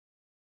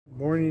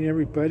Morning,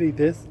 everybody.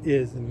 This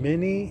is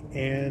Minnie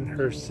and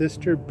her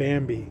sister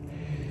Bambi.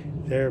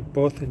 They're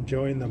both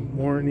enjoying the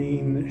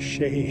morning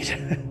shade.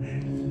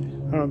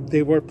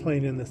 They were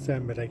playing in the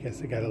sun, but I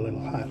guess it got a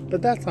little hot.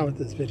 But that's not what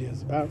this video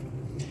is about.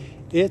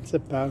 It's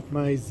about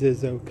my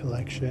Zizzo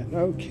collection.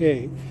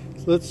 Okay,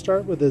 so let's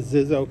start with the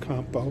Zizzo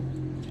compo.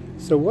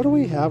 So what do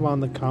we have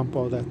on the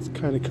compo that's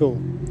kind of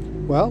cool?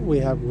 Well, we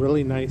have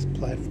really nice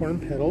platform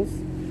pedals.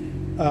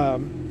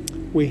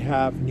 We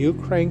have new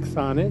cranks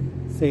on it,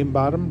 same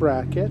bottom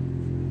bracket,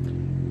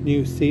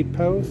 new seat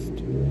post,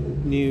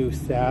 new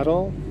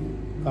saddle,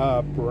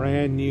 a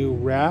brand new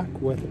rack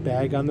with a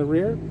bag on the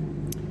rear,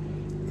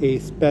 a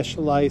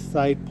specialized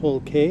side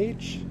pull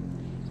cage,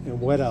 and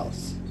what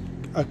else?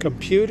 A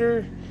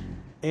computer,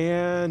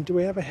 and do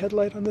we have a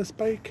headlight on this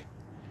bike?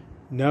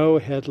 No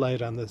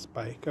headlight on this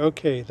bike.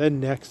 Okay, the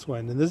next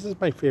one, and this is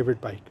my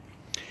favorite bike.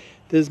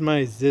 This is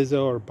my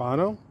Zizzo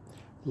Urbano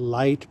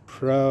Light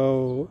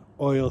Pro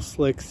oil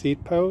slick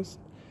seat post,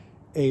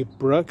 a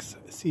Brooks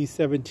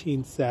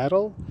C17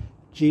 saddle,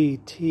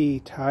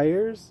 GT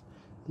tires,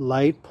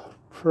 Light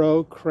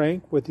Pro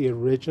crank with the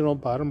original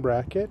bottom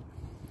bracket,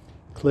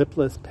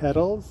 clipless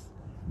pedals,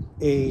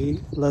 a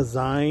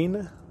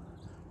Lezyne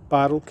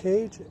bottle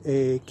cage,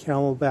 a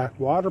Camelback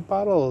water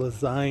bottle, a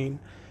Lezyne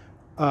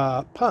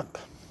pump.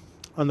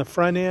 On the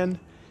front end,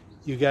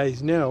 you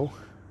guys know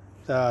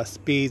the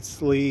speed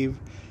sleeve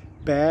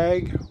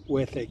bag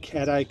with a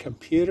cat-eye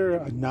computer,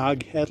 a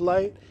Nog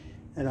headlight,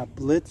 and a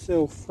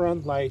Blitzo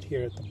front light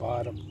here at the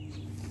bottom.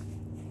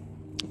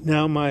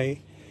 Now my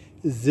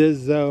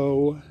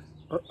Zizzo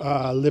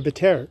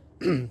Libertaire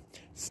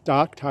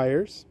stock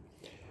tires,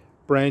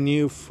 brand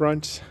new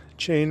front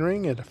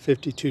chainring and a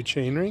 52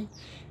 chainring,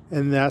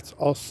 and that's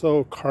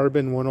also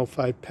carbon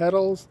 105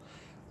 pedals,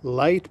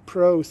 Light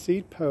Pro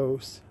seat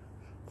posts,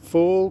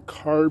 full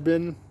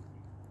carbon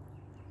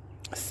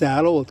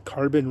saddle with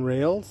carbon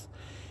rails.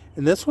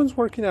 And this one's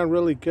working out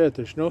really good.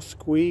 There's no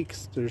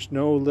squeaks. There's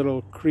no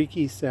little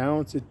creaky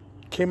sounds. It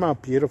came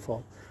out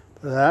beautiful.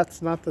 But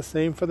that's not the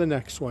same for the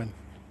next one.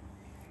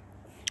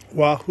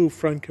 Wahoo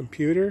front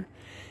computer.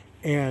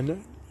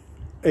 And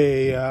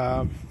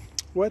a,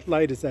 what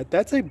light is that?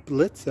 That's a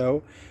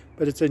Blitzo,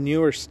 but it's a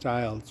newer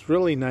style. It's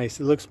really nice.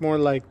 It looks more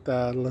like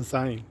the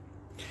Lezyne.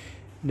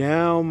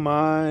 Now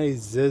my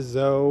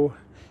Zizzo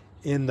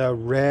in the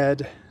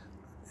red,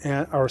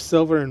 or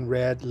silver and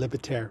red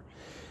Libertaire.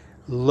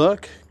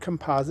 Look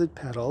composite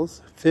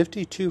pedals,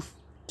 52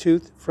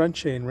 tooth front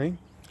chainring,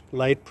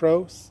 Light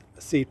Pro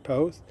seat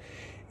post,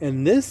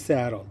 and this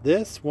saddle,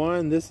 this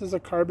is a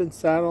carbon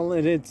saddle,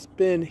 and it's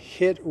been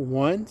hit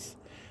once,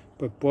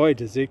 but boy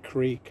does it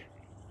creak.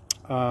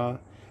 I'm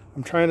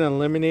trying to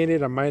eliminate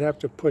it. I might have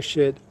to push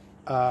it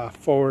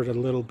forward a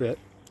little bit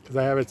because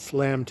I have it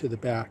slammed to the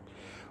back.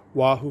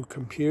 Wahoo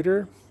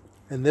computer,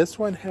 and this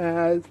one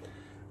has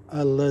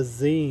a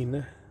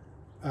Lezyne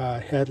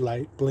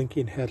headlight,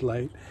 blinking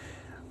headlight.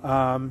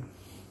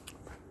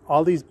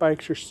 All these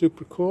bikes are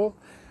super cool.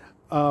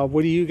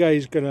 What are you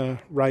guys gonna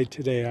ride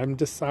today? I'm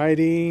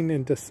deciding,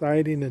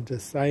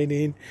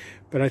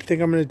 but I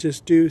think I'm gonna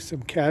just do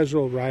some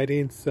casual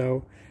riding.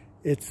 So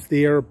it's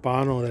the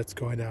Urbano that's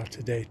going out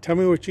today. Tell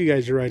me what you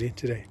guys are riding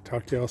today.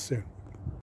 Talk to y'all soon.